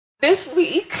This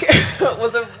week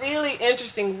was a really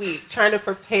interesting week trying to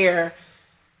prepare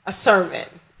a sermon.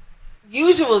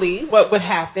 Usually what would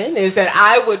happen is that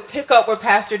I would pick up where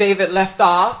Pastor David left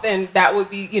off, and that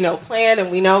would be, planned, and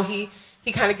we know he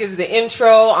kind of gives the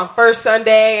intro on first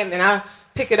Sunday, and then I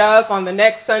pick it up on the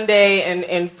next Sunday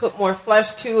and put more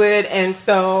flesh to it. And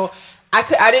so I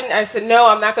said, no,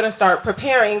 I'm not going to start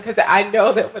preparing because I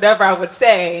know that whatever I would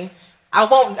say,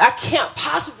 I can't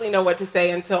possibly know what to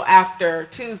say until after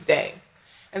Tuesday.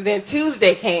 And then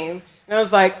Tuesday came, and I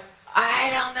was like, I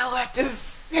don't know what to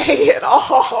say at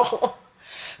all.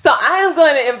 So I am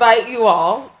going to invite you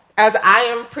all, as I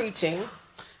am preaching,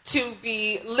 to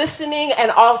be listening and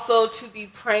also to be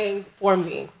praying for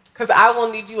me, because I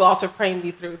will need you all to pray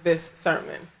me through this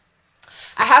sermon.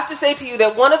 I have to say to you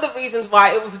that one of the reasons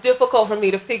why it was difficult for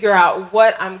me to figure out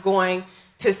what I'm going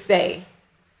to say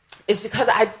is because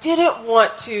I don't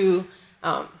want to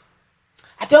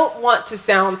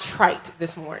sound trite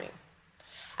this morning.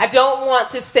 I don't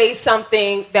want to say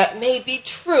something that may be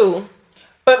true,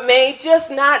 but may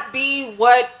just not be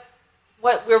what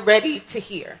we're ready to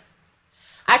hear.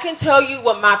 I can tell you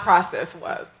what my process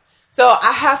was. So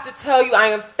I have to tell you, I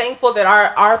am thankful that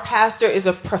our pastor is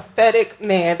a prophetic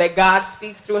man, that God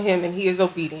speaks through him and he is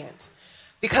obedient.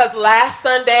 Because last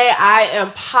Sunday, I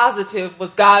am positive,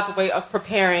 was God's way of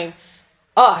preparing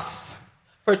us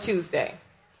for Tuesday.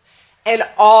 And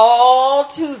all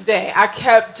Tuesday, I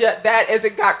kept that as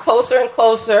it got closer and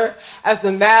closer, as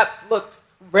the map looked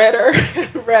redder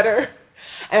and redder.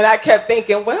 And I kept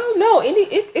thinking, well, no,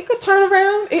 it could turn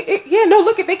around.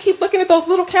 Look, they keep looking at those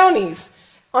little counties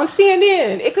on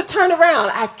CNN. It could turn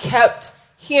around. I kept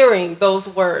hearing those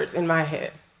words in my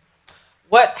head.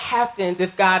 What happens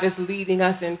if God is leading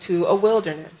us into a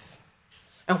wilderness?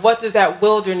 And what does that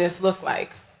wilderness look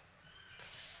like?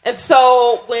 And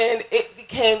so when it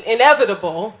became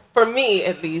inevitable, for me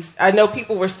at least, I know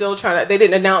people were still they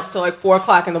didn't announce till like 4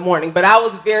 o'clock in the morning, but I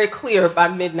was very clear by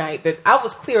midnight that I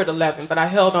was clear at 11, but I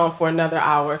held on for another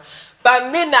hour. By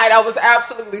midnight, I was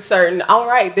absolutely certain, all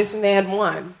right, this man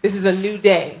won. This is a new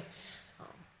day.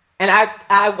 And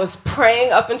I was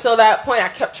praying up until that point. I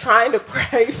kept trying to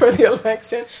pray for the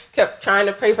election, kept trying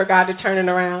to pray for God to turn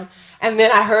it around. And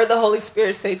then I heard the Holy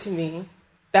Spirit say to me,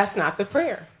 that's not the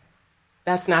prayer.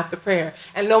 That's not the prayer.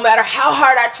 And no matter how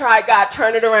hard I tried, God,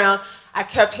 turn it around, I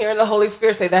kept hearing the Holy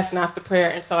Spirit say, that's not the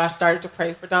prayer. And so I started to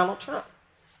pray for Donald Trump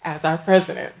as our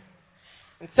president.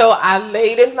 And so I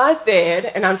laid in my bed,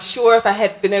 and I'm sure if I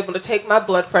had been able to take my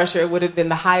blood pressure, it would have been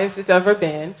the highest it's ever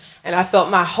been. And I felt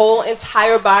my whole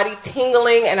entire body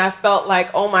tingling, and I felt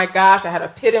like, oh my gosh, I had a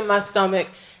pit in my stomach.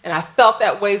 And I felt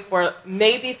that way for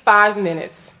maybe 5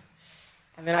 minutes.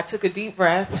 And then I took a deep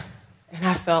breath, and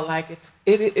I felt like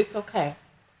it's okay.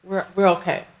 We're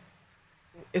okay.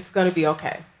 It's going to be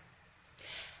okay.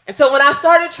 And so when I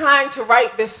started trying to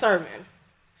write this sermon,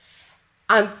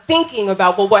 I'm thinking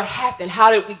about, well, what happened?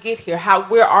 How did we get here?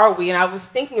 Where are we? And I was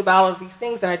thinking about all of these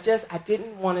things, and I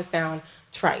didn't want to sound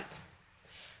trite.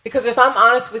 Because if I'm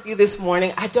honest with you this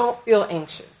morning, I don't feel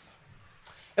anxious.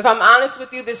 If I'm honest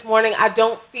with you this morning, I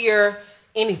don't fear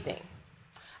anything.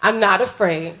 I'm not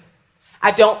afraid.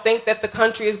 I don't think that the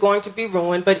country is going to be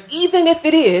ruined, but even if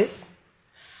it is,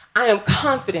 I am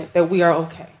confident that we are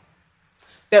okay.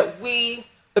 That we,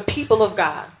 the people of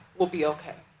God, will be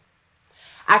okay.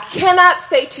 I cannot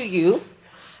say to you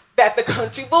that the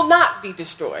country will not be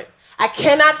destroyed. I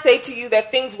cannot say to you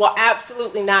that things will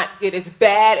absolutely not get as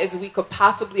bad as we could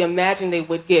possibly imagine they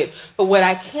would get. But what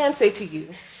I can say to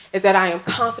you is that I am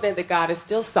confident that God is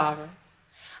still sovereign.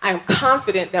 I am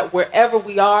confident that wherever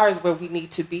we are is where we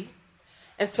need to be.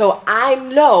 And so I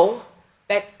know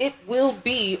that it will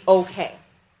be okay.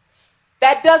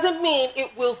 That doesn't mean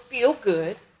it will feel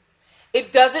good.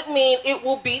 It doesn't mean it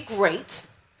will be great.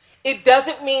 It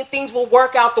doesn't mean things will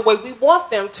work out the way we want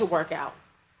them to work out.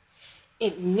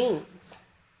 It means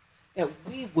that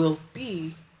we will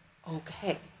be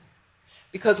okay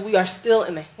because we are still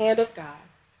in the hand of God,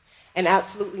 and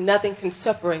absolutely nothing can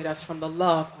separate us from the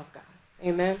love of God.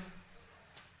 Amen?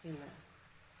 Amen.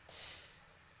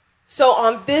 So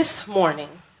on this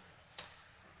morning,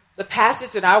 the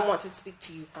passage that I want to speak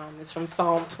to you from is from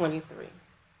Psalm 23.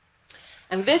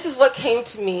 And this is what came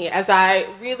to me as I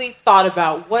really thought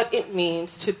about what it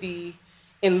means to be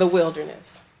in the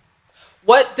wilderness.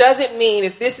 What does it mean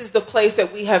if this is the place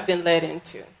that we have been led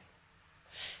into?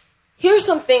 Here's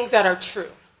some things that are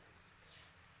true.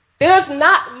 There's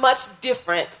not much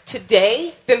different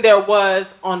today than there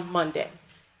was on Monday.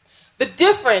 The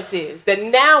difference is that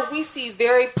now we see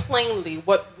very plainly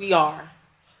what we are,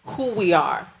 who we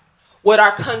are, what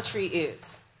our country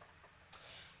is.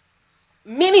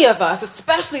 Many of us,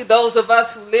 especially those of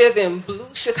us who live in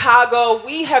blue Chicago,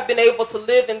 we have been able to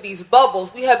live in these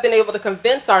bubbles. We have been able to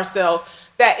convince ourselves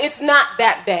that it's not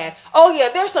that bad. Oh yeah,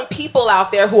 there's some people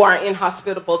out there who are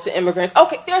inhospitable to immigrants.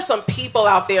 Okay, there's some people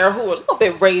out there who are a little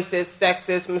bit racist,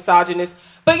 sexist, misogynist.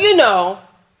 But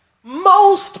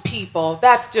most people,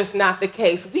 that's just not the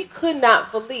case. We could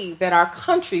not believe that our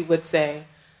country would say,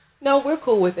 no, we're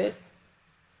cool with it.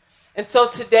 And so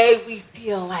today we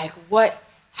feel like, what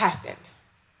happened?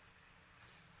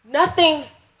 Nothing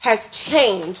has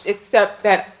changed except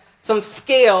that some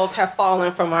scales have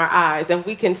fallen from our eyes and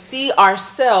we can see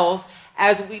ourselves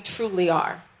as we truly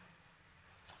are.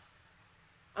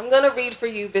 I'm going to read for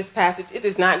you this passage. It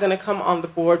is not going to come on the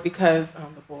board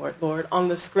on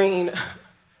the screen,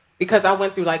 because I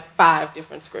went through like 5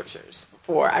 different scriptures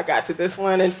before I got to this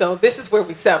one. And so this is where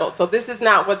we settled. So this is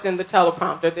not what's in the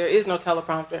teleprompter. There is no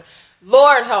teleprompter.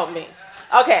 Lord help me.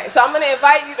 Okay, so I'm going to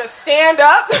invite you to stand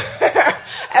up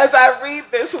as I read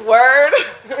this word.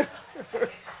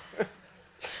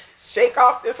 Shake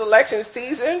off this election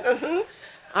season.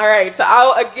 All right, so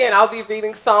I'll be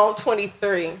reading Psalm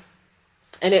 23.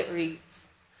 And it reads,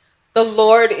 "The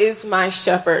Lord is my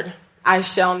shepherd, I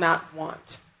shall not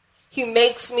want. He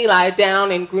makes me lie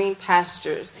down in green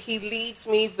pastures. He leads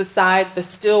me beside the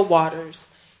still waters.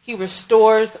 He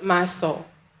restores my soul.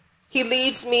 He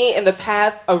leads me in the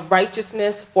path of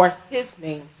righteousness for his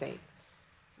name's sake.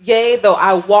 Yea, though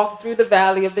I walk through the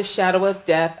valley of the shadow of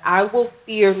death, I will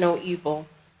fear no evil,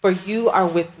 for you are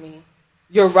with me.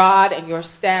 Your rod and your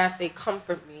staff, they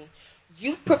comfort me.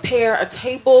 You prepare a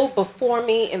table before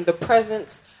me in the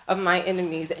presence of my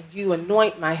enemies, and you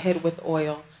anoint my head with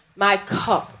oil. My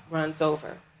cup runs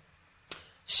over.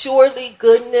 Surely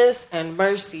goodness and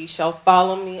mercy shall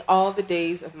follow me all the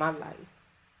days of my life,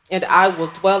 and I will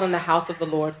dwell in the house of the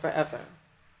Lord forever."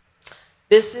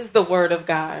 This is the word of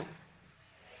God.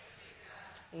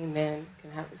 Amen. You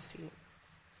can have a seat.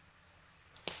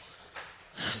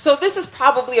 So this is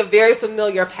probably a very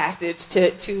familiar passage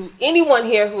to anyone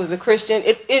here who is a Christian.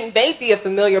 It may be a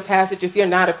familiar passage if you're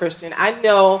not a Christian. I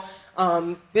know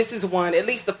this is one, at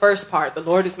least the first part, "The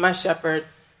Lord is my shepherd."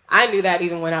 I knew that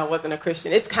even when I wasn't a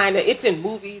Christian. It's in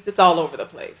movies. It's all over the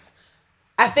place.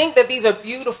 I think that these are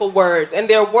beautiful words, and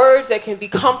they're words that can be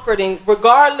comforting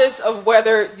regardless of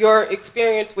whether your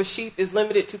experience with sheep is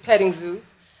limited to petting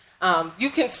zoos. You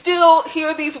can still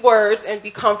hear these words and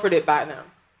be comforted by them.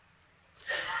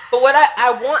 But what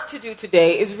I want to do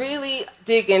today is really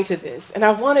dig into this. And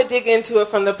I want to dig into it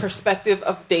from the perspective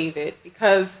of David,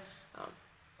 because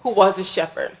who was a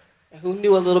shepherd and who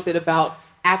knew a little bit about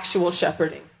actual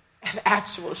shepherding and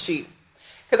actual sheep.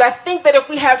 Because I think that if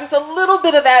we have just a little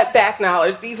bit of that back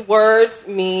knowledge, these words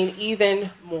mean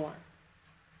even more.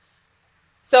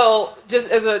 So just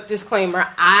as a disclaimer,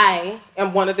 I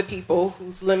am one of the people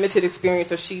whose limited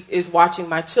experience of sheep is watching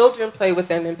my children play with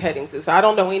them in petting zoos. So I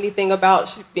don't know anything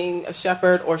about being a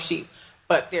shepherd or sheep,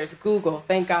 but there's Google.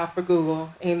 Thank God for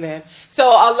Google. Amen. So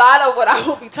a lot of what I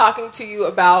will be talking to you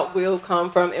about will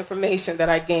come from information that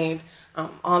I gained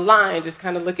online, just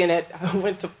kind of I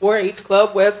went to 4-H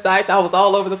club websites. I was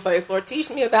all over the place. Lord, teach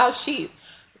me about sheep,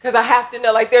 because I have to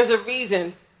know, there's a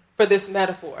reason for this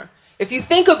metaphor. If you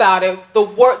think about it,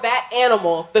 that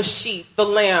animal, the sheep, the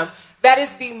lamb, that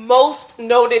is the most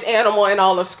noted animal in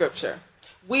all of Scripture.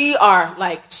 We are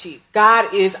like sheep.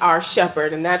 God is our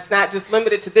shepherd, and that's not just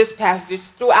limited to this passage, it's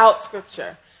throughout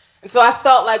Scripture. And so I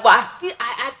felt like,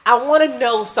 I want to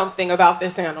know something about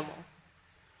this animal.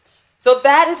 So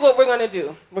that is what we're going to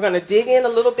do. We're going to dig in a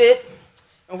little bit,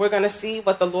 and we're going to see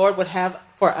what the Lord would have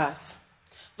for us.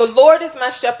 "The Lord is my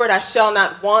shepherd, I shall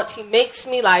not want. He makes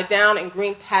me lie down in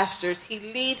green pastures. He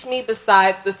leads me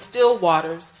beside the still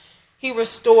waters. He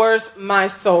restores my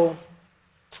soul.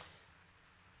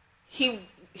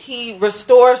 He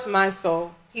restores my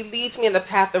soul. He leads me in the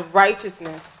path of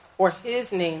righteousness for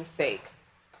his name's sake."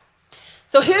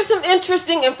 So here's some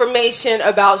interesting information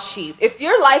about sheep. If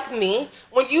you're like me,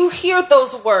 when you hear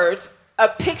those words, a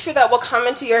picture that will come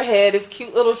into your head is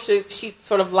cute little sheep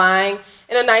sort of lying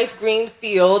in a nice green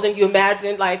field, and you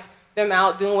imagine them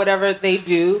out doing whatever they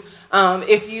do.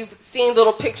 If you've seen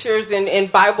little pictures in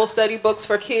Bible study books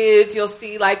for kids, you'll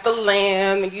see the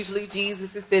lamb, and usually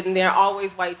Jesus is sitting there,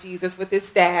 always white Jesus with his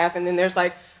staff, and then there's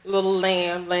a little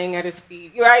lamb laying at his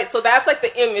feet, right? So that's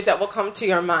the image that will come to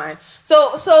your mind.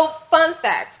 So fun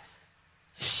fact,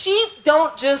 sheep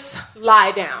don't just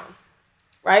lie down,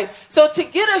 right? So to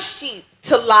get a sheep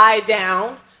to lie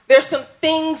down, there's some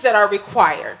things that are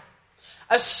required.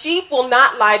 A sheep will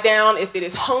not lie down if it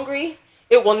is hungry.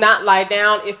 It will not lie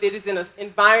down if it is in an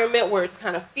environment where it's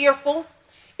kind of fearful.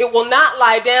 It will not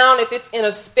lie down if it's in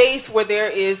a space where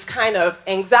there is kind of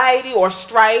anxiety or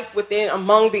strife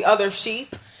among the other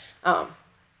sheep. All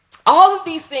of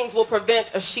these things will prevent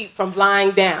a sheep from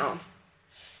lying down.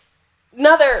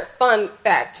 Another fun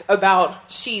fact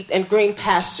about sheep and green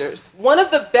pastures. One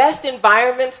of the best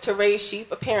environments to raise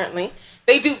sheep, apparently,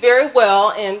 they do very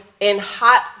well in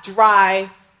hot,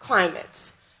 dry climates.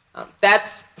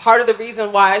 That's part of the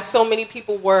reason why so many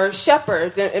people were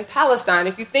shepherds in Palestine.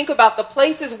 If you think about the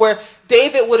places where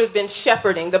David would have been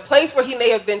shepherding, the place where he may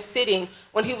have been sitting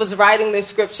when he was writing this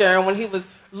scripture and when he was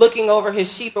looking over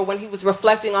his sheep or when he was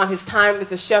reflecting on his time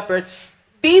as a shepherd,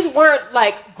 these weren't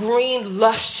like green,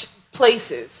 lush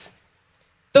places.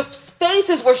 The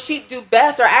spaces where sheep do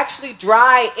best are actually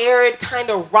dry, arid, kind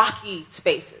of rocky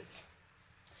spaces.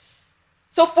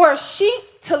 So for a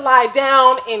sheep to lie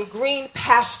down in green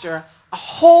pasture, a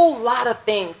whole lot of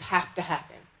things have to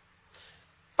happen.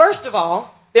 First of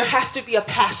all, there has to be a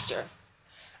pasture.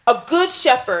 A good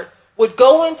shepherd would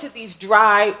go into these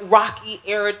dry, rocky,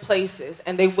 arid places,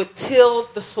 and they would till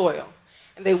the soil,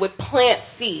 and they would plant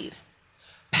seed.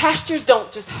 Pastures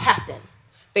don't just happen.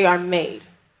 They are made.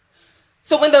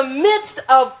 So in the midst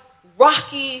of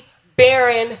rocky,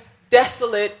 barren,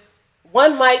 desolate,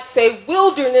 one might say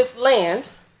wilderness land,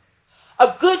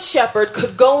 a good shepherd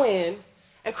could go in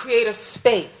and create a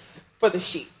space for the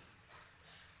sheep.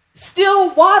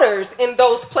 Still waters in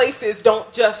those places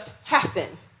don't just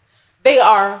happen. They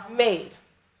are made.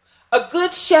 A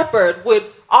good shepherd would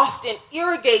often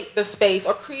irrigate the space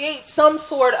or create some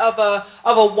sort of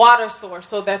a water source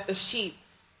so that the sheep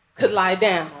could lie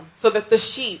down, so that the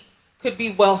sheep could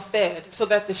be well fed, so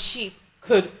that the sheep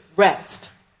could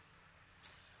rest.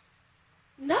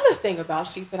 Another thing about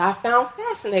sheep that I found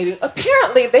fascinating,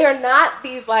 apparently they are not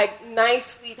these like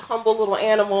nice, sweet, humble little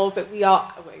animals that we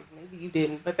all, wait, maybe you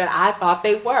didn't, but that I thought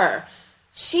they were.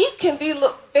 Sheep can be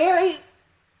very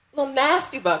little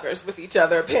nasty buggers with each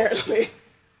other, apparently.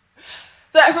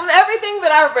 So from everything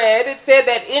that I read, it said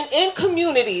that in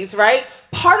communities, right,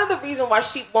 part of the reason why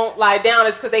sheep won't lie down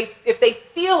is because if they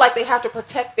feel like they have to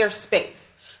protect their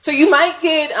space. So you might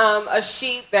get a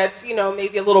sheep that's,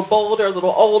 maybe a little bolder, a little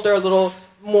older, a little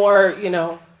more,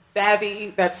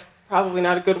 savvy. That's probably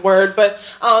not a good word. But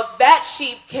that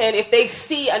sheep can, if they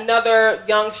see another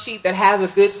young sheep that has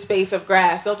a good space of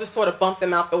grass, they'll just sort of bump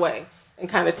them out the way and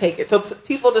kind of take it. So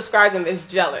people describe them as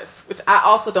jealous, which I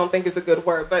also don't think is a good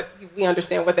word, but we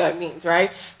understand what that means, right?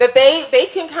 That they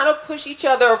can kind of push each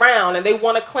other around and they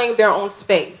want to claim their own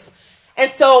space.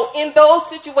 And so in those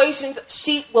situations,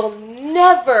 sheep will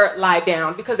never lie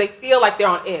down because they feel like they're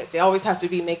on edge. They always have to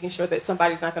be making sure that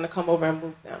somebody's not going to come over and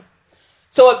move them.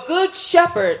 So a good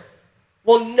shepherd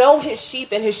will know his sheep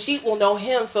and his sheep will know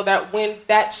him so that when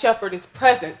that shepherd is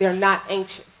present, they're not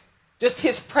anxious. Just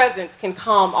his presence can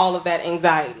calm all of that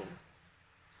anxiety.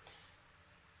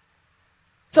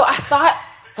 So I thought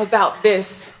about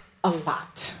this a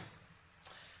lot.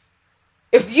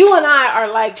 If you and I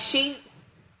are like sheep,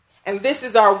 and this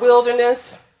is our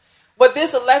wilderness, what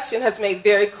this election has made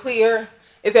very clear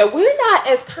is that we're not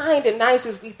as kind and nice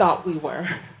as we thought we were.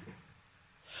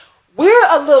 We're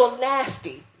a little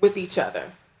nasty with each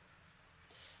other.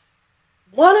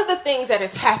 One of the things that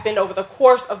has happened over the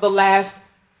course of the last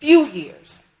few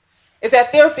years is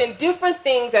that there have been different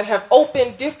things that have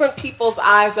opened different people's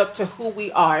eyes up to who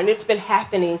we are. And it's been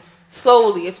happening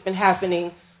slowly. It's been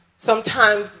happening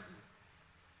sometimes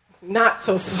not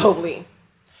so slowly.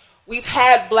 We've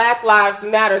had Black Lives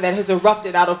Matter that has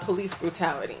erupted out of police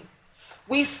brutality.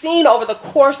 We've seen over the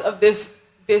course of this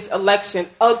election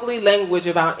ugly language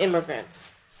about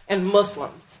immigrants and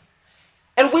Muslims.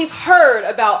 And we've heard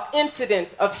about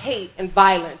incidents of hate and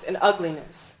violence and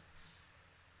ugliness.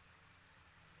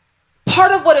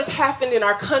 Part of what has happened in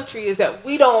our country is that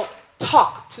we don't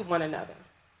talk to one another.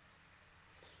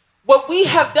 What we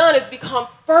have done is become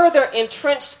further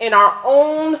entrenched in our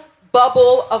own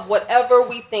bubble of whatever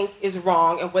we think is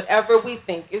wrong and whatever we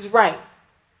think is right.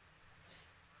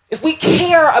 If we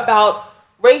care about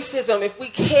racism, if we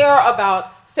care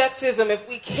about sexism, if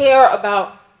we care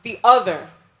about the other,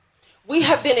 we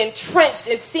have been entrenched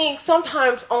in seeing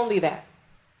sometimes only that.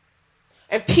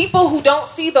 And people who don't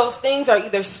see those things are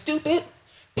either stupid,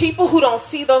 people who don't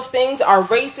see those things are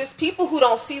racist, people who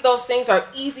don't see those things are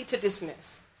easy to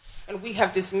dismiss. And we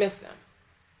have dismissed them.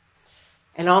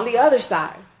 And on the other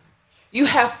side, you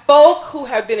have folk who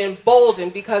have been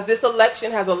emboldened because this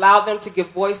election has allowed them to give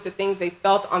voice to things they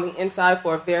felt on the inside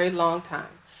for a very long time.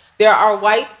 There are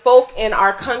white folk in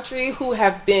our country who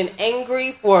have been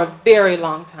angry for a very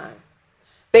long time.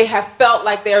 They have felt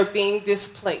like they're being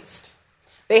displaced.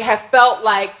 They have felt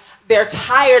like they're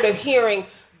tired of hearing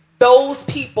those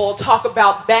people talk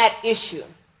about that issue.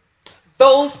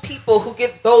 Those people who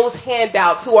get those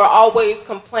handouts, who are always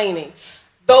complaining.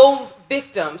 Those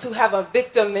victims who have a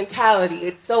victim mentality.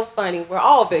 It's so funny. We're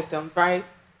all victims, right?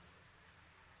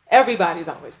 Everybody's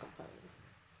always complaining.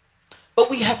 But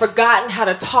we have forgotten how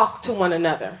to talk to one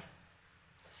another.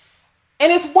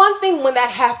 And it's one thing when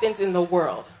that happens in the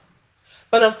world.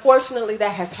 But unfortunately,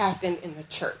 that has happened in the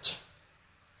church.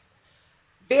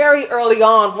 Very early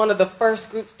on, one of the first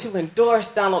groups to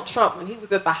endorse Donald Trump when he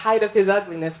was at the height of his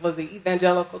ugliness was the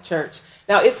evangelical church.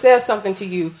 Now, it says something to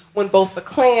you when both the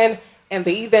Klan and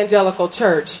the evangelical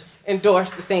church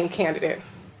endorse the same candidate.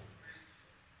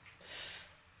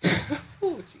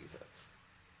 Oh, Jesus.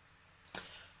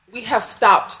 We have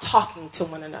stopped talking to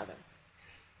one another.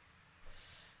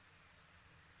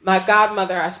 My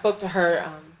godmother, I spoke to her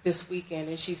this weekend,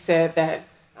 and she said that,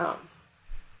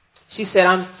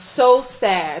 I'm so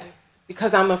sad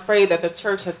because I'm afraid that the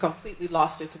church has completely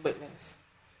lost its witness.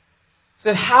 She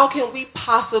said, how can we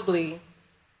possibly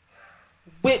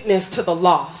witness to the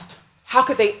lost? How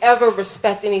could they ever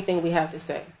respect anything we have to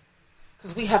say?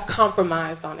 Because we have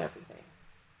compromised on everything.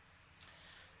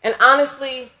 And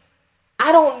honestly,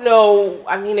 I don't know.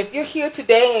 I mean, if you're here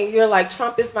today and you're like,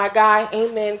 Trump is my guy,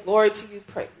 amen, glory to you,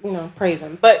 praise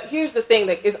him. But here's the thing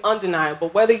that is undeniable,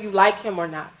 whether you like him or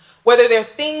not, whether there are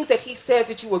things that he says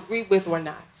that you agree with or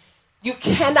not, you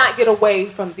cannot get away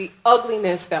from the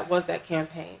ugliness that was that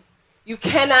campaign. You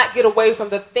cannot get away from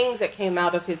the things that came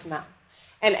out of his mouth.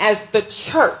 And as the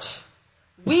church,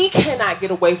 we cannot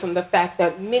get away from the fact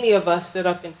that many of us stood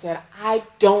up and said, I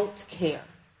don't care.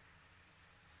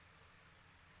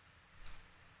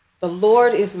 The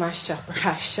Lord is my shepherd,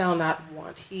 I shall not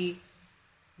want. He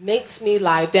makes me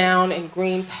lie down in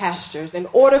green pastures. In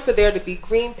order for there to be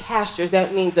green pastures,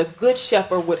 that means a good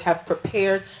shepherd would have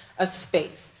prepared a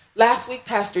space. Last week,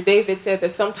 Pastor David said that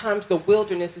sometimes the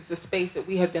wilderness is a space that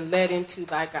we have been led into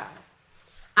by God.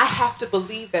 I have to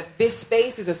believe that this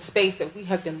space is a space that we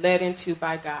have been led into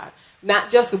by God. Not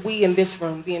just we in this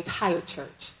room, the entire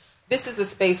church. This is a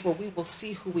space where we will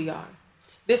see who we are.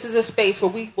 This is a space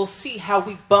where we will see how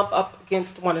we bump up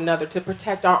against one another to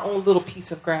protect our own little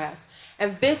piece of grass.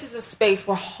 And this is a space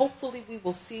where hopefully we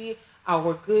will see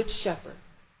our good shepherd.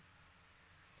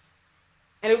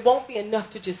 And it won't be enough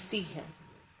to just see him.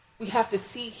 We have to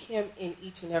see him in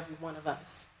each and every one of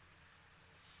us.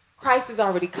 Christ has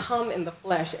already come in the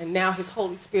flesh, and now his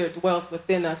Holy Spirit dwells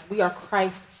within us. We are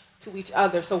Christ to each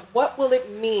other. So what will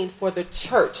it mean for the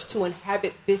church to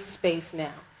inhabit this space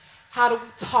now? How do we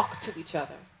talk to each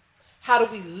other? How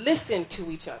do we listen to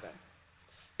each other?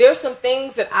 There's some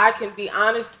things that I can be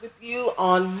honest with you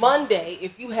on Monday.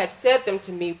 If you had said them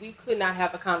to me, we could not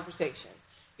have a conversation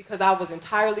because I was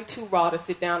entirely too raw to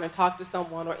sit down and talk to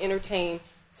someone or entertain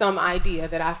some idea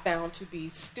that I found to be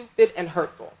stupid and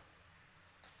hurtful.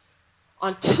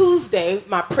 On Tuesday,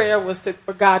 my prayer was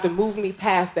for God to move me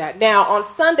past that. Now, on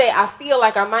Sunday, I feel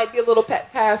like I might be a little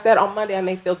past that. On Monday, I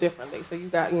may feel differently. So you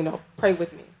got, pray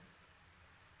with me.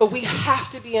 But we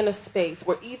have to be in a space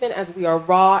where even as we are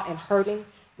raw and hurting,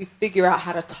 we figure out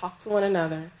how to talk to one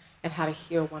another and how to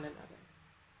hear one another.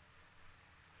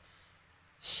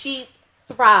 Sheep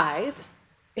thrive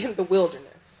in the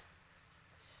wilderness.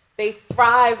 They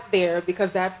thrive there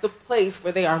because that's the place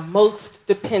where they are most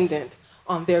dependent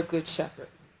on their good shepherd.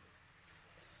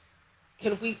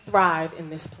 Can we thrive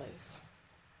in this place?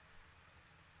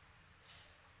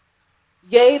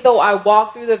 Yea, though I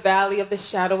walk through the valley of the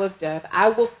shadow of death, I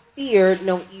will fear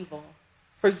no evil,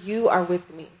 for you are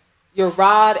with me. Your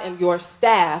rod and your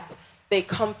staff, they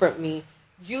comfort me.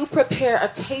 You prepare a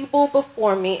table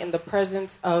before me in the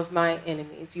presence of my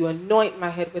enemies. You anoint my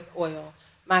head with oil.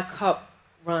 My cup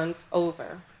runs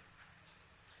over.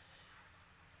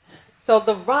 So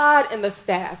the rod and the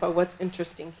staff are what's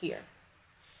interesting here.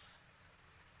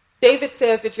 David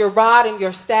says that your rod and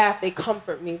your staff, they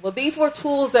comfort me. Well, these were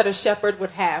tools that a shepherd would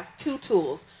have, two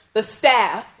tools. The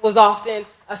staff was often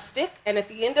a stick, and at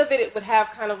the end of it, it would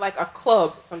have kind of like a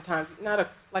club sometimes,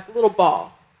 like a little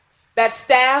ball. That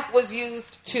staff was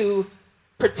used to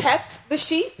protect the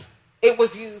sheep. It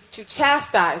was used to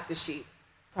chastise the sheep.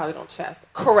 Probably don't chastise.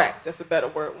 Correct, that's a better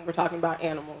word when we're talking about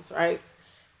animals, right?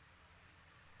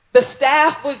 The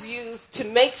staff was used to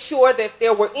make sure that if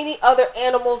there were any other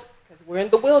animals, because we're in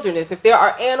the wilderness, if there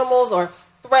are animals or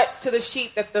threats to the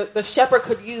sheep, that the shepherd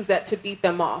could use that to beat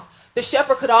them off. The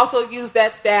shepherd could also use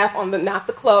that staff not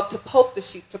the club, to poke the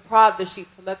sheep, to prod the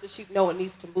sheep, to let the sheep know it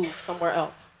needs to move somewhere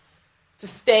else, to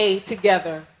stay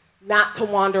together, not to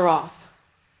wander off.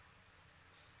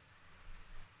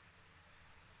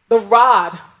 The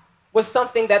rod was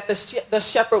something that the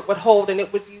shepherd would hold, and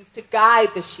it was used to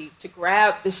guide the sheep, to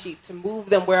grab the sheep, to move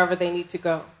them wherever they need to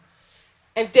go.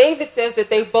 And David says that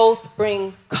they both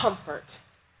bring comfort.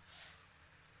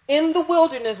 In the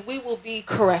wilderness, we will be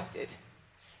corrected.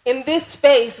 In this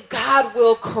space, God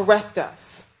will correct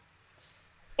us.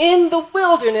 In the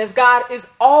wilderness, God is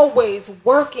always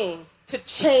working to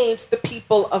change the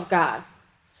people of God.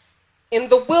 In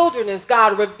the wilderness,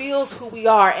 God reveals who we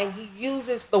are, and he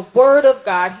uses the word of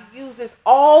God. He uses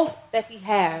all that he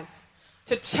has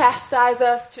to chastise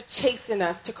us, to chasten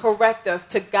us, to correct us,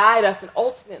 to guide us, and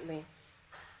ultimately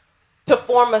to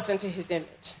form us into his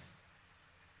image.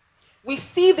 We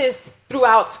see this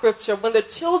throughout Scripture. When the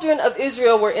children of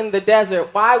Israel were in the desert,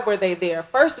 why were they there?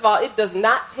 First of all, it does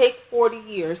not take 40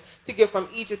 years to get from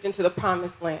Egypt into the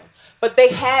promised land. But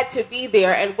they had to be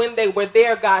there, and when they were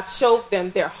there, God showed them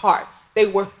their heart. They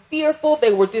were fearful,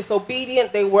 they were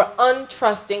disobedient, they were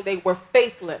untrusting, they were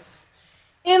faithless.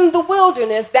 In the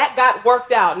wilderness, that got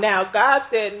worked out. Now, God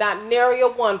said not nary a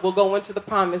one will go into the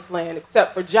promised land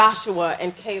except for Joshua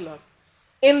and Caleb.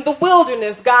 In the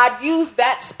wilderness, God used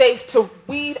that space to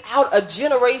weed out a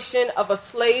generation of a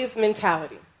slave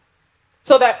mentality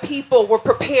so that people were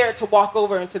prepared to walk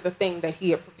over into the thing that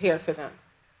he had prepared for them.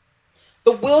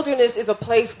 The wilderness is a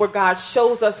place where God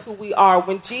shows us who we are.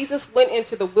 When Jesus went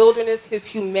into the wilderness, his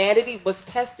humanity was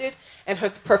tested and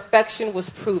his perfection was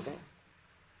proven.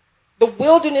 The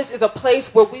wilderness is a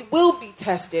place where we will be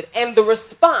tested, and the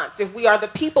response, if we are the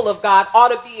people of God, ought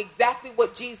to be exactly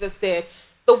what Jesus said.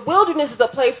 The wilderness is a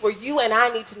place where you and I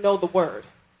need to know the word.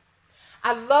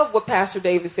 I love what Pastor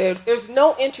David said. There's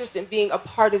no interest in being a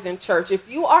partisan church. If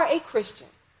you are a Christian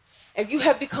and you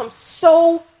have become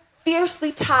so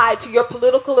fiercely tied to your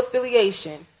political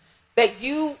affiliation that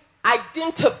you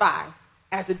identify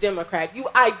as a Democrat, you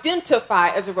identify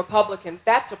as a Republican,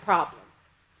 that's a problem.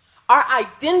 Our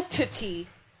identity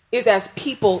is as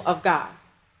people of God.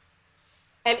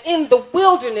 And in the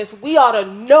wilderness, we ought to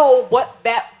know what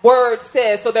that word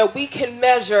says so that we can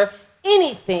measure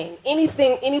anything,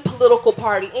 any political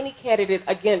party, any candidate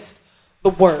against the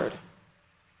word.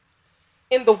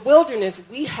 In the wilderness,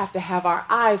 we have to have our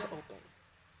eyes open.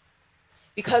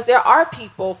 Because there are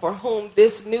people for whom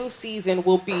this new season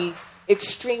will be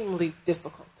extremely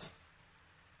difficult.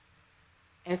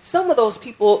 And some of those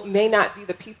people may not be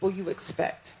the people you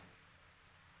expect.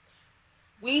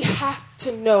 We have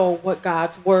to know what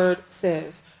God's word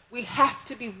says. We have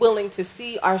to be willing to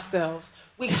see ourselves.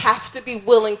 We have to be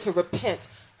willing to repent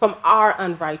from our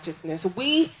unrighteousness.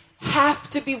 We have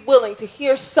to be willing to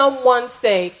hear someone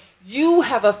say, you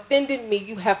have offended me,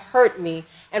 you have hurt me,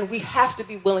 and we have to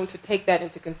be willing to take that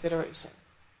into consideration.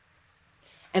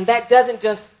 And that doesn't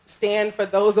just stand for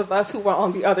those of us who were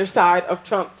on the other side of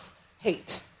Trump's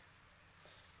hate.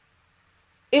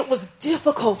 It was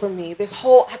difficult for me.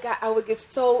 I would get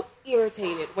so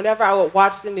irritated whenever I would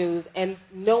watch the news and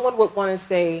no one would want to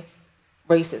say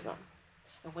racism.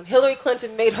 And when Hillary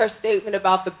Clinton made her statement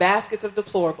about the baskets of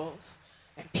deplorables,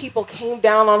 and people came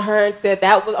down on her and said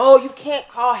you can't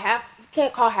call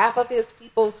half of his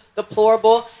people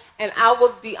deplorable. And I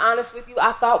will be honest with you,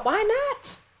 I thought, why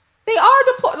not? They are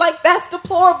deplorable. That's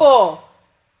deplorable.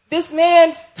 This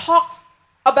man talks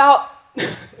about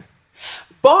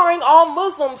barring all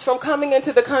Muslims from coming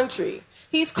into the country.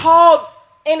 He's called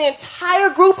an entire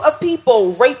group of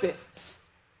people rapists.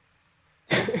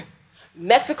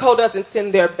 Mexico doesn't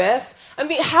send their best. I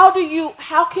mean,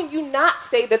 how can you not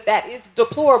say that is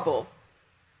deplorable?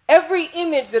 Every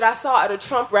image that I saw at a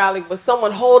Trump rally was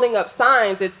someone holding up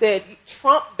signs that said,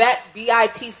 Trump that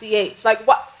bitch.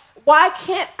 Why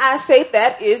can't I say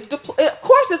that is deplorable? Of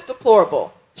course it's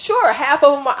deplorable. Sure, half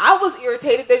of them I was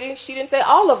irritated that she didn't say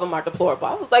all of them are deplorable.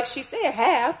 I was like, she said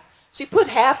half. She put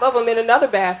half of them in another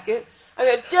basket. I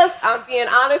mean, I'm being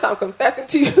honest. I'm confessing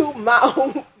to you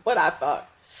what I thought.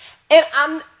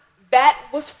 And that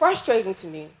was frustrating to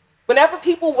me. Whenever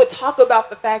people would talk about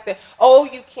the fact that,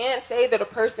 you can't say that a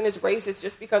person is racist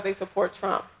just because they support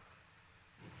Trump.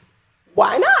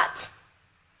 Why not?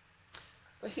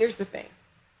 But here's the thing.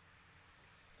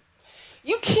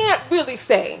 You can't really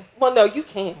say, you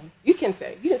can. You can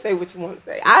say what you want to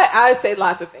say. I say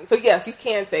lots of things. So yes, you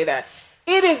can say that.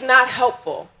 It is not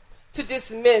helpful to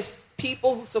dismiss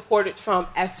people who supported Trump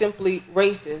as simply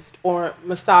racist or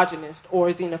misogynist or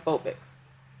xenophobic.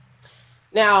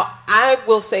 Now, I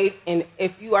will say, and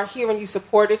if you are here and you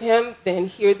supported him, then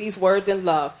hear these words in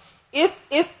love.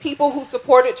 If people who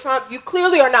supported Trump, you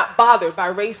clearly are not bothered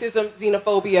by racism,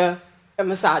 xenophobia, and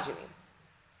misogyny.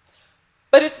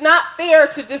 But it's not fair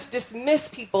to just dismiss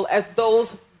people as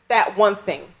that one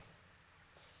thing.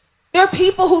 There are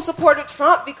people who supported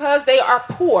Trump because they are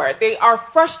poor. They are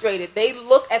frustrated. They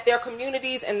look at their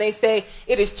communities and they say,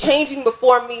 it is changing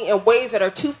before me in ways that are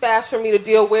too fast for me to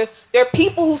deal with. There are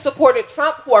people who supported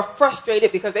Trump who are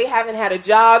frustrated because they haven't had a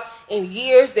job in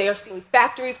years. They are seeing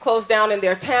factories close down in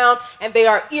their town, and they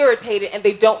are irritated and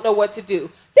they don't know what to do.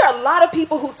 There are a lot of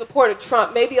people who supported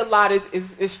Trump. Maybe a lot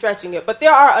is stretching it, but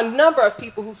there are a number of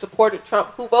people who supported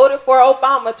Trump who voted for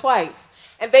Obama twice.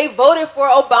 And they voted for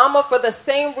Obama for the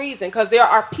same reason, because there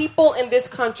are people in this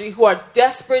country who are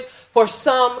desperate for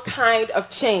some kind of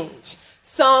change,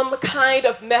 some kind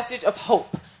of message of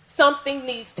hope. Something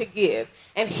needs to give.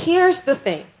 And here's the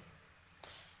thing.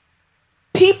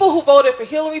 People who voted for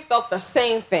Hillary felt the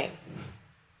same thing.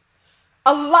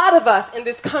 A lot of us in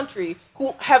this country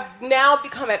who have now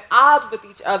become at odds with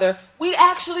each other, we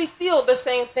actually feel the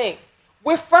same thing.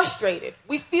 We're frustrated.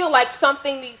 We feel like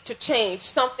something needs to change.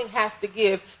 Something has to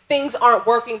give. Things aren't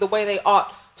working the way they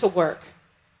ought to work.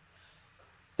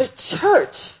 The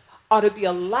church ought to be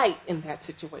a light in that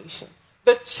situation.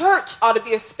 The church ought to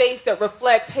be a space that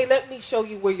reflects, hey, let me show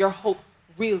you where your hope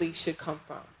really should come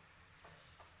from.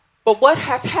 But what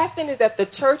has happened is that the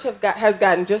church has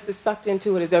gotten just as sucked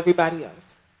into it as everybody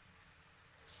else.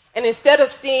 And instead of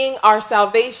seeing our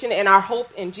salvation and our hope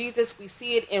in Jesus, we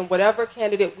see it in whatever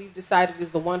candidate we've decided is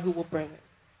the one who will bring it.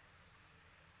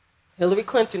 Hillary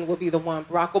Clinton will be the one.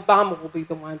 Barack Obama will be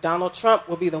the one. Donald Trump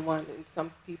will be the one in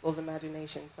some people's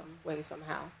imagination, some way,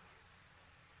 somehow.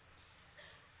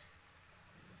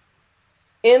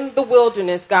 In the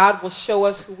wilderness, God will show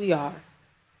us who we are.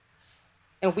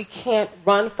 And we can't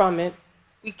run from it.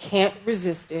 We can't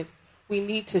resist it. We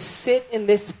need to sit in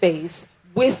this space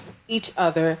with each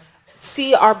other,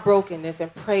 see our brokenness,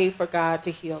 and pray for God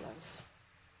to heal us.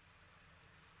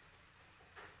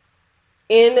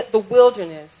 In the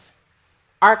wilderness,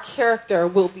 our character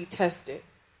will be tested.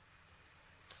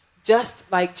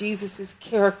 Just like Jesus'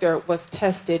 character was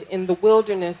tested in the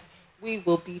wilderness, we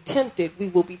will be tempted. We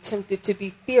will be tempted to be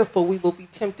fearful. We will be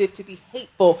tempted to be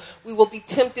hateful. We will be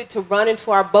tempted to run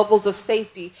into our bubbles of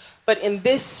safety. But in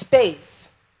this space,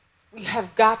 we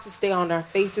have got to stay on our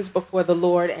faces before the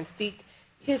Lord and seek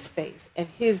his face and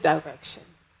his direction.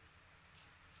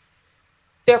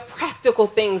 There are practical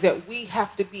things that we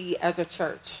have to be as a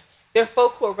church. There are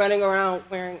folk who are running around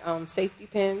wearing safety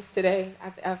pins today.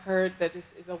 I've heard that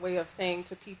this is a way of saying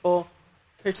to people,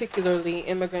 particularly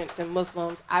immigrants and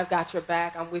Muslims, I've got your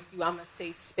back, I'm with you, I'm a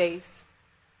safe space.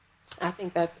 I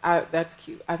think that's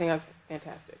cute. I think that's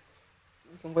fantastic.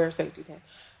 You can wear a safety pin.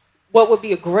 What would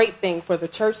be a great thing for the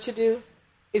church to do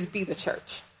is be the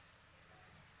church.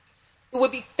 It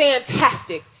would be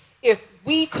fantastic if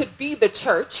we could be the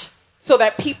church so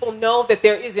that people know that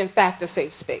there is, in fact, a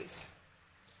safe space.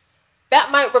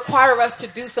 That might require us to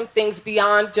do some things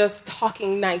beyond just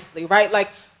talking nicely, right? Like,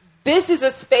 this is a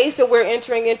space that we're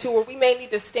entering into where we may need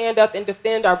to stand up and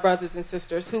defend our brothers and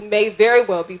sisters who may very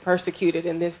well be persecuted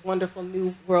in this wonderful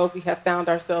new world we have found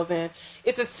ourselves in.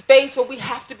 It's a space where we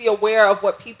have to be aware of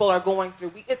what people are going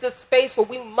through. It's a space where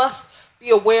we must be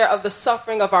aware of the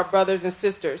suffering of our brothers and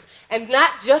sisters. And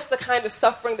not just the kind of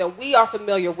suffering that we are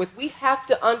familiar with. We have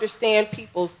to understand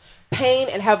people's pain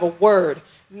and have a word.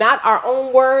 Not our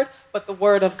own word, but the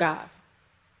word of God.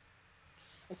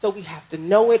 And so we have to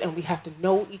know it, and we have to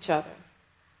know each other.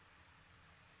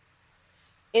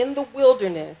 In the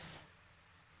wilderness,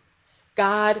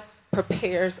 God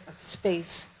prepares a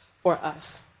space for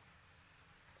us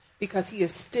because he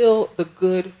is still the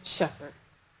good shepherd.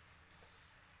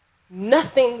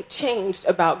 Nothing changed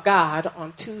about God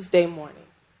on Tuesday morning.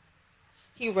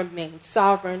 He remains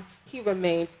sovereign. He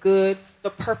remains good. The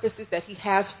purposes that he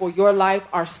has for your life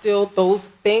are still those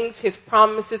things. His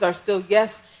promises are still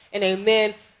yes and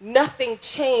amen. Nothing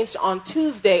changed on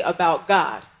Tuesday about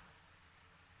God.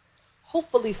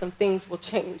 Hopefully some things will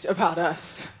change about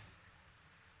us.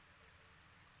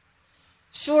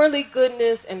 Surely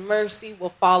goodness and mercy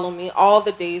will follow me all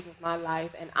the days of my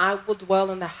life, and I will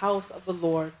dwell in the house of the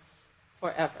Lord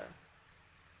forever.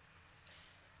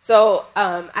 So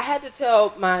I had to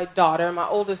tell my daughter, my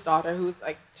oldest daughter, who's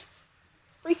like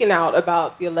freaking out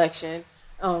about the election.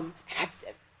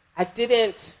 I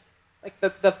didn't, like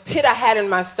the pit I had in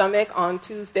my stomach on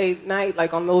Tuesday night,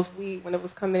 like on those when it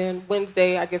was coming in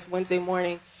Wednesday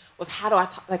morning, was how do I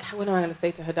talk, like what am I going to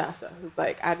say to Hadassah, who's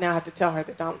like, I now have to tell her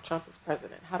that Donald Trump is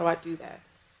president. How do I do that?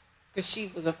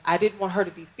 Because I didn't want her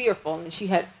to be fearful, and she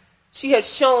had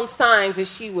shown signs that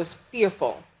she was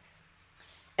fearful.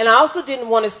 And I also didn't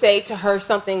want to say to her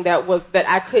something that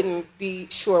I couldn't be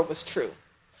sure was true.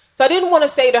 So I didn't want to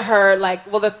say to her, like,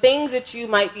 well, the things that you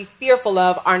might be fearful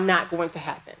of are not going to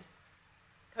happen.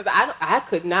 Because I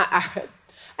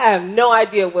I have no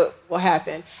idea what will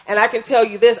happen. And I can tell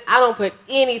you this, I don't put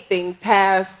anything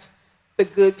past the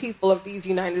good people of these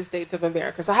United States of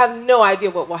America. So I have no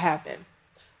idea what will happen.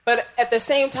 But at the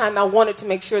same time, I wanted to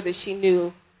make sure that she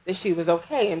knew that she was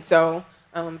okay. And so,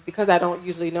 because I don't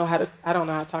know how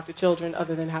to talk to children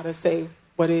other than how to say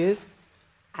what is,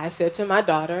 I said to my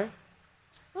daughter,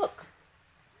 look,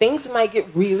 things might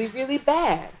get really, really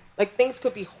bad. Like things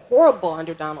could be horrible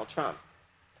under Donald Trump,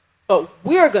 but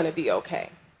we're going to be okay.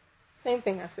 Same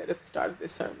thing I said at the start of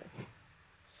this sermon.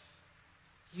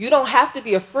 You don't have to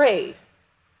be afraid.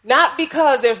 Not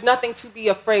because there's nothing to be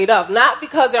afraid of. Not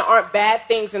because there aren't bad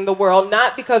things in the world.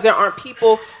 Not because there aren't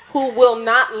people who will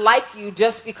not like you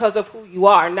just because of who you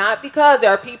are. Not because there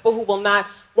are people who will not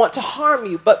want to harm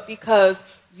you, but because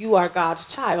you are God's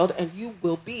child and you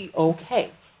will be okay.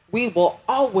 We will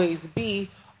always be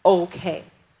okay.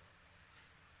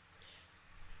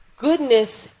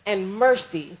 Goodness and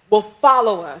mercy will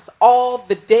follow us all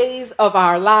the days of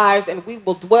our lives, and we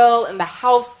will dwell in the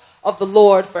house of the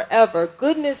Lord forever.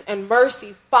 Goodness and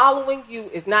mercy following you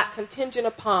is not contingent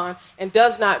upon and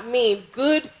does not mean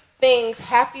good things,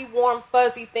 happy, warm,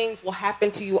 fuzzy things will happen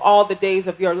to you all the days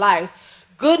of your life.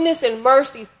 Goodness and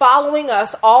mercy following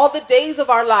us all the days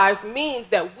of our lives means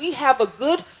that we have a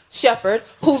good shepherd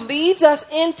who leads us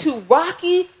into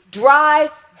rocky,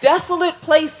 dry, desolate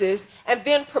places and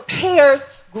then prepares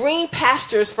green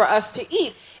pastures for us to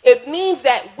eat. It means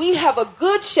that we have a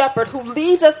good shepherd who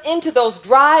leads us into those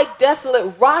dry,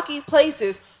 desolate, rocky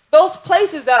places, those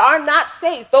places that are not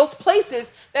safe, those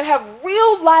places that have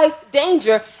real life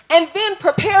danger, and then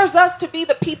prepares us to be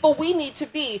the people we need to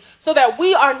be so that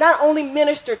we are not only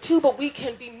ministered to, but we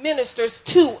can be ministers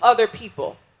to other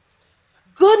people.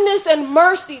 Goodness and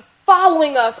mercy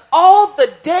following us all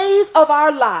the days of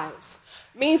our lives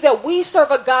means that we serve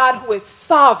a God who is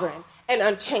sovereign and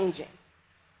unchanging.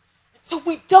 So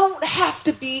we don't have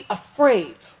to be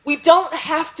afraid. We don't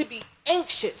have to be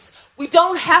anxious. We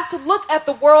don't have to look at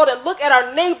the world and look at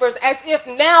our neighbors as if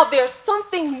now there's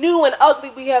something new and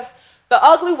ugly. The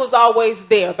ugly was always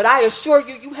there, but I assure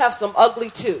you, you have some ugly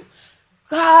too.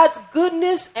 God's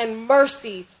goodness and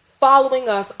mercy following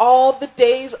us all the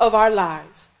days of our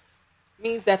lives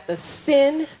means that the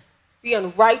sin, the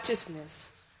unrighteousness,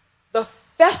 the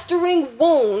festering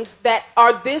wounds that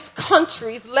are this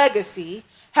country's legacy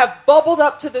have bubbled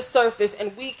up to the surface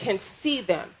and we can see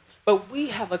them. But we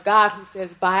have a God who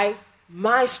says, by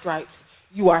my stripes,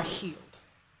 you are healed.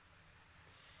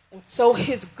 And so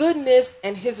his goodness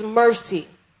and his mercy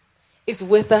is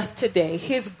with us today.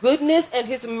 His goodness and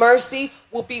his mercy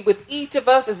will be with each of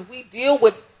us as we deal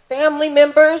with family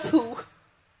members who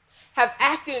have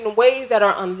acted in ways that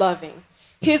are unloving.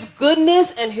 His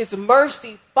goodness and his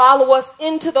mercy follow us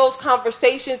into those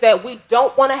conversations that we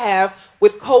don't want to have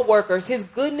with coworkers. His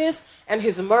goodness and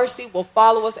his mercy will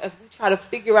follow us as we try to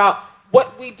figure out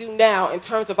what we do now in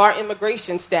terms of our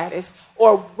immigration status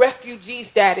or refugee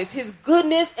status. His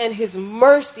goodness and his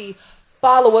mercy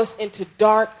follow us into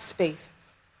dark spaces.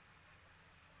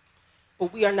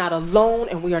 But we are not alone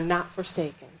and we are not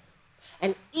forsaken.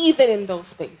 And even in those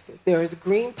spaces, there is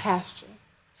green pasture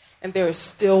and there is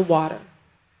still water.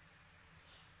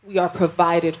 We are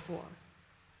provided for.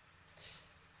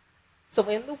 So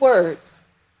in the words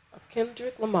of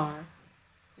Kendrick Lamar,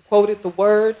 who quoted the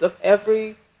words of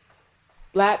every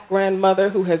Black grandmother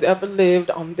who has ever lived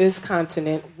on this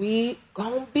continent, we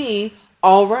gonna be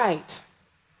all right.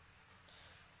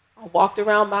 I walked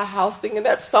around my house singing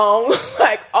that song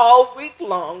like all week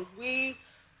long. We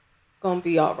gonna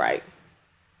be all right.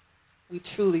 We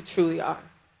truly, truly are.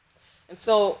 And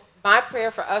so my prayer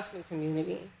for us, New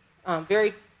Community,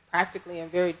 very practically and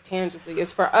very tangibly,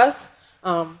 is for us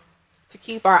to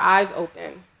keep our eyes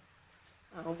open.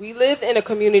 We live in a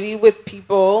community with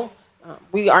people.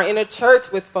 We are in a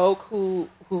church with folk who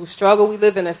struggle. We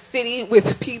live in a city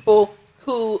with people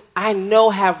who I know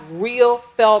have real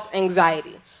felt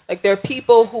anxiety. Like there are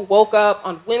people who woke up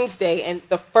on Wednesday and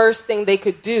the first thing they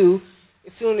could do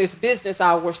as soon as business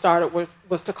hours started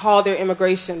was to call their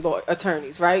immigration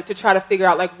attorneys, right? To try to figure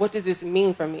out, like, what does this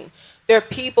mean for me? There are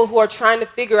people who are trying to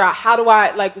figure out, how do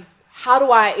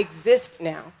I exist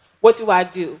now? What do I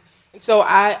do? And so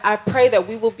I pray that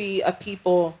we will be a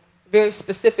people, very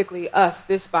specifically us,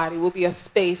 this body, will be a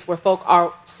space where folk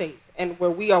are safe and where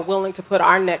we are willing to put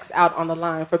our necks out on the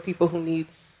line for people who need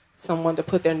someone to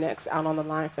put their necks out on the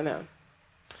line for them.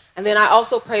 And then I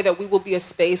also pray that we will be a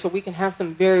space where we can have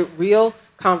some very real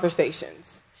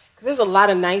conversations. Because there's a lot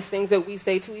of nice things that we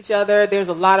say to each other. There's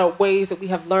a lot of ways that we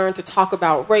have learned to talk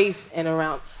about race and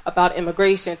about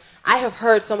immigration. I have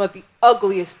heard some of the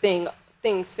ugliest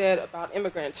things said about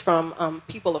immigrants from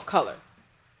people of color.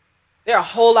 There are a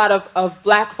whole lot of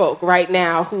black folk right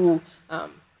now who,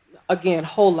 again,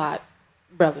 whole lot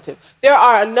relative. There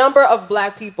are a number of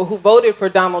black people who voted for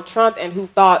Donald Trump and who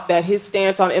thought that his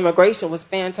stance on immigration was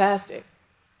fantastic.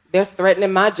 They're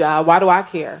threatening my job. Why do I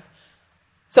care?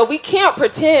 So we can't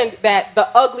pretend that the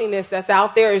ugliness that's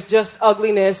out there is just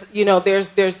ugliness. You know, there's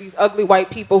these ugly white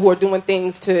people who are doing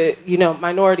things to,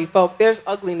 minority folk. There's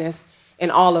ugliness in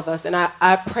all of us. And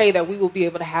I pray that we will be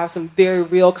able to have some very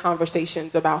real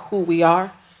conversations about who we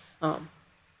are,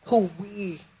 who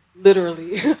we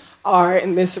literally are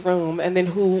in this room, and then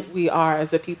who we are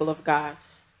as a people of God.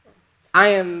 I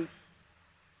am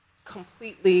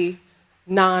completely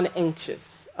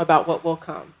non-anxious about what will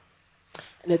come.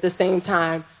 And at the same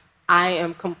time, I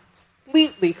am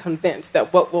completely convinced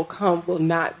that what will come will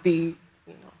not be,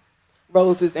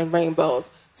 roses and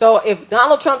rainbows. So if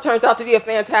Donald Trump turns out to be a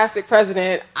fantastic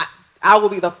president, I will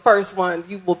be the first one.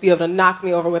 You will be able to knock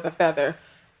me over with a feather.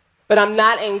 But I'm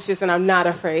not anxious and I'm not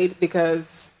afraid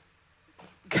because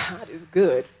God is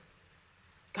good.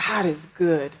 God is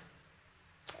good.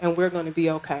 And we're going to be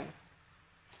okay.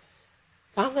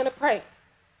 So I'm going to pray.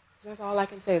 That's all I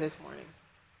can say this morning.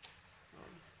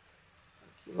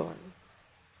 Thank you, Lord.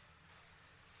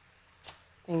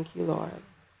 Thank you, Lord.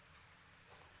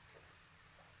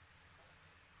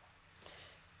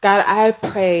 God, I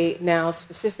pray now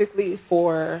specifically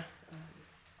for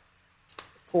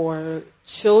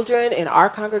children in our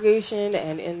congregation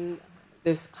and in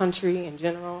this country in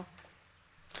general.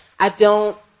 I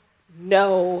don't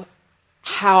know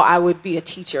how I would be a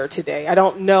teacher today. I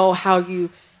don't know how you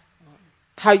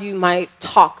might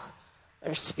talk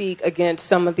or speak against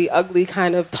some of the ugly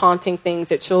kind of taunting things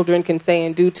that children can say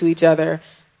and do to each other,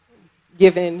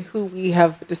 given who we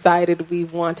have decided we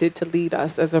wanted to lead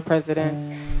us as a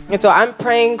president. And so I'm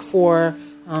praying for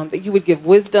that you would give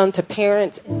wisdom to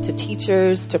parents and to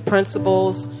teachers, to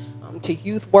principals, to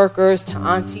youth workers, to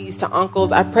aunties, to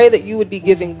uncles. I pray that you would be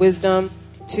giving wisdom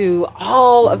to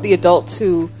all of the adults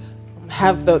who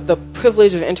have the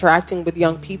privilege of interacting with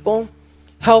young people.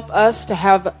 Help us to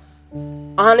have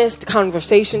honest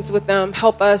conversations with them.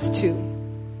 Help us to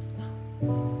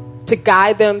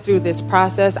guide them through this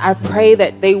process. I pray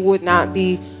that they would not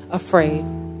be afraid.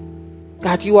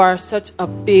 God, you are such a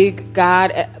big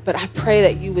God, but I pray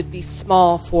that you would be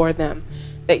small for them,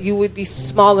 that you would be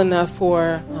small enough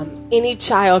for any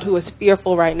child who is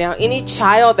fearful right now, any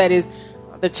child that is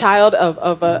the child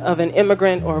of an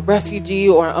immigrant or a refugee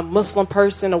or a Muslim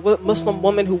person, a Muslim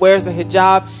woman who wears a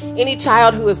hijab, any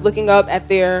child who is looking up at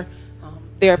their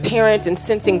parents and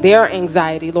sensing their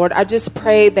anxiety. Lord, I just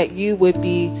pray that you would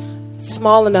be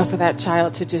small enough for that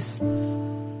child to just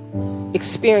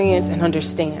experience and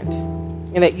understand,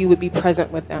 and that you would be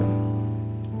present with them.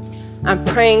 I'm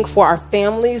praying for our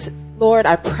families, Lord.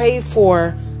 I pray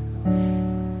for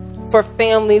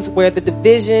families where the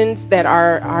divisions that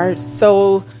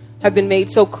have been made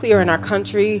so clear in our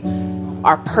country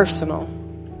are personal.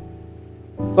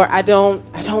 Lord, I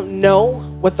don't know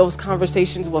what those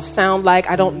conversations will sound like.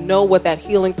 I don't know what that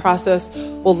healing process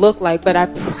will look like, but I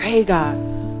pray, God,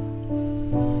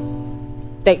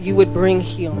 that you would bring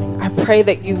healing. I pray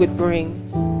that you would bring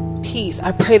peace.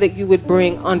 I pray that you would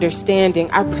bring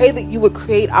understanding. I pray that you would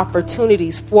create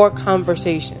opportunities for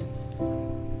conversation.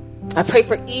 I pray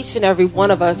for each and every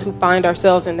one of us who find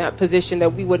ourselves in that position,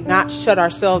 that we would not shut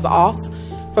ourselves off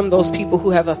from those people who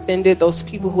have offended, those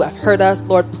people who have hurt us.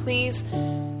 Lord, please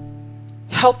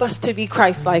help us to be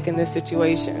Christ-like in this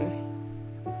situation.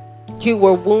 You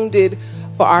were wounded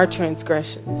for our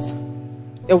transgressions.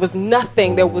 There was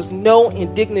no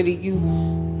indignity you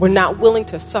were not willing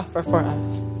to suffer for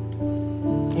us.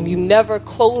 And you never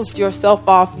closed yourself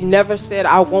off. You never said,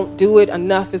 I won't do it.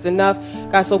 Enough is enough.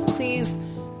 God, so please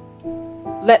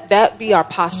let that be our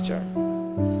posture.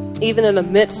 Even in the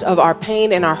midst of our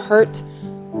pain and our hurt,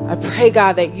 I pray,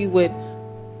 God, that you would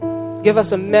give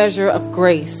us a measure of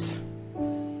grace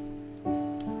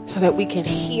so that we can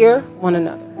hear one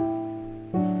another.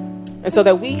 And so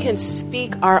that we can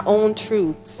speak our own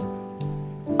truths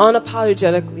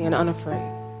unapologetically and unafraid.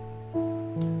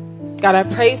 God, I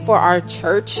pray for our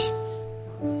church.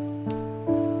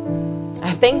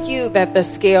 I thank you that the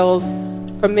scales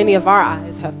from many of our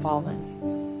eyes have fallen.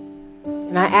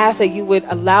 And I ask that you would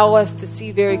allow us to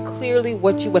see very clearly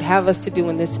what you would have us to do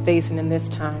in this space and in this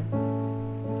time.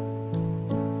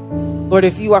 Lord,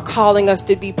 if you are calling us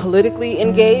to be politically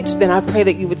engaged, then I pray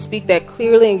that you would speak that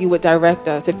clearly and you would direct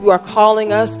us. If you are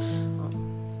calling us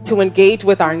to engage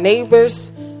with our neighbors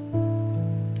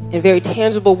in very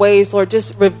tangible ways, Lord,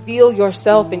 just reveal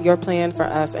yourself and your plan for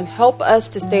us and help us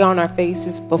to stay on our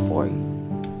faces before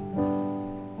you.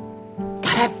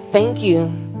 God, I thank you.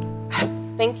 I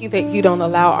thank you that you don't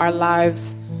allow our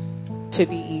lives to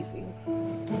be easy.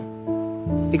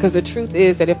 Because the truth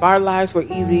is that if our lives were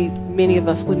easy, many of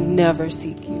us would never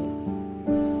seek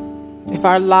you. If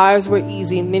our lives were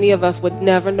easy, many of us would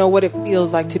never know what it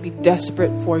feels like to be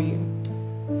desperate for you.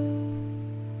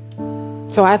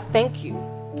 So I thank you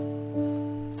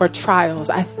for trials.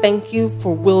 I thank you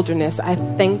for wilderness. I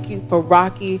thank you for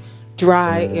rocky,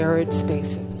 dry, arid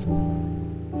spaces.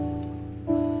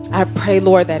 I pray,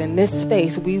 Lord, that in this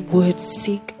space we would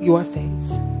seek your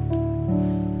face.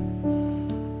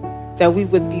 That we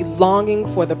would be longing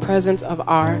for the presence of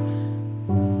our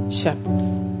shepherd.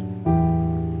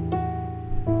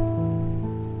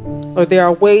 Lord, there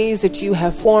are ways that you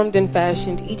have formed and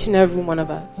fashioned each and every one of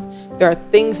us. There are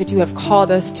things that you have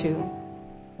called us to.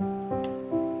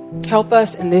 Help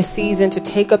us in this season to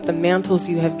take up the mantles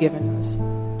you have given us.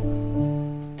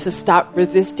 To stop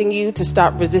resisting you, to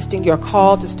stop resisting your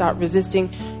call, to stop resisting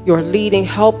your leading.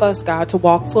 Help us, God, to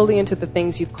walk fully into the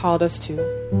things you've called us to,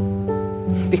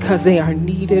 because they are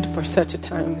needed for such a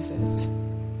time as this.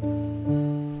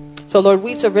 So, Lord,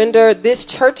 we surrender this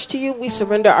church to you. We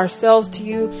surrender ourselves to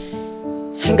you.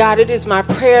 And God, it is my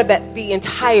prayer that the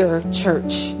entire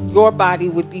church, your body,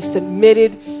 would be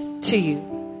submitted to you.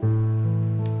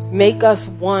 Make us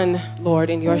one,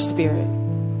 Lord, in your spirit.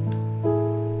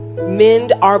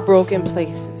 Mend our broken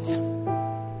places.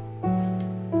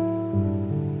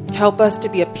 Help us to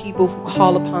be a people who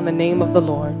call upon the name of the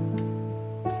Lord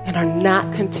and are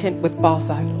not content with false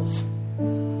idols.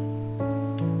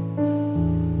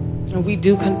 And we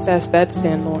do confess that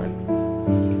sin, Lord.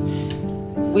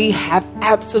 We have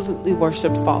absolutely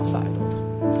worshiped false idols.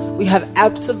 We have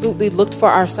absolutely looked for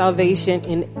our salvation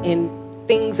in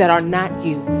things that are not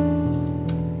you.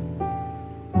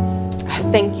 I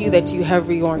thank you that you have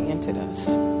reoriented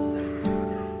us.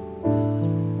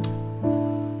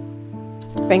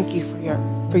 Thank you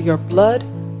for your blood.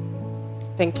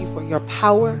 Thank you for your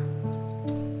power.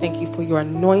 Thank you for your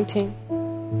anointing.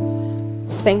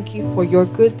 Thank you for your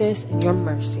goodness and your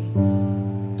mercy.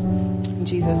 In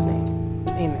Jesus' name,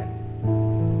 amen.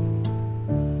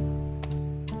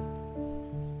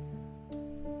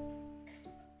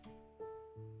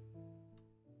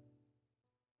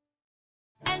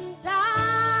 And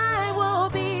I will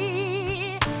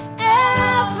be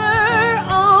ever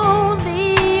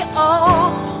only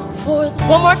all for.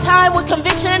 One more time with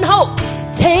conviction and hope.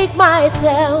 Take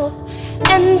myself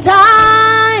and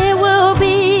I will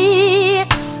be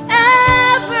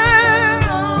ever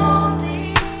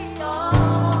only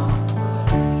all.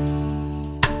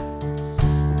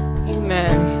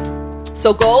 Amen.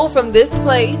 So go from this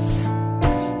place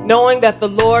knowing that the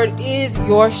Lord is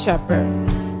your shepherd.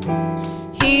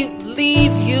 He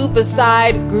leads you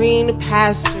beside green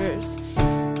pastures.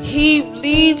 He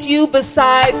leads you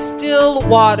beside still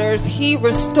waters. He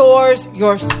restores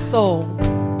your soul.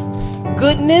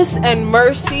 Goodness and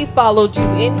mercy followed you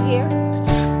in here.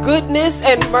 Goodness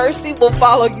and mercy will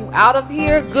follow you out of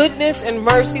here. Goodness and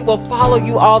mercy will follow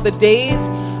you all the days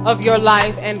of your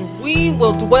life. And we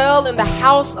will dwell in the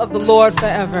house of the Lord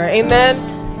forever. Amen.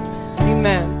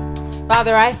 Amen.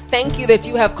 Father, I thank you that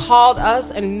you have called us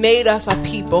and made us a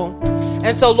people.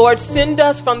 And so, Lord, send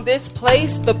us from this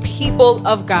place the people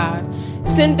of God.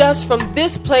 Send us from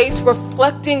this place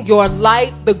reflecting your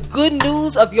light, the good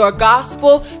news of your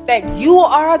gospel, that you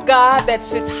are a God that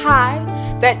sits high,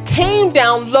 that came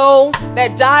down low,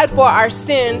 that died for our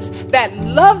sins, that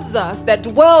loves us, that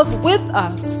dwells with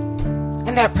us,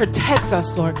 and that protects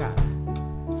us, Lord God.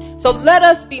 So let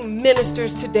us be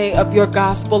ministers today of your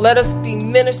gospel. Let us be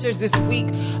ministers this week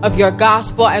of your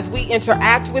gospel as we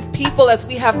interact with people, as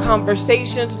we have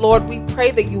conversations. Lord, we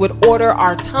pray that you would order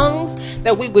our tongues,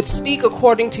 that we would speak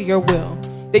according to your will,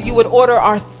 that you would order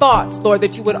our thoughts, Lord,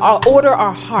 that you would order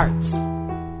our hearts.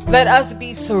 Let us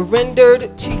be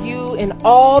surrendered to you in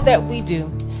all that we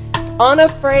do,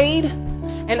 unafraid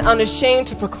and unashamed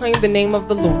to proclaim the name of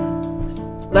the Lord.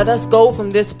 Let us go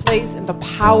from this place in the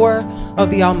power of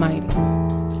the Almighty.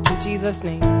 In Jesus'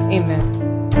 name,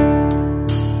 amen.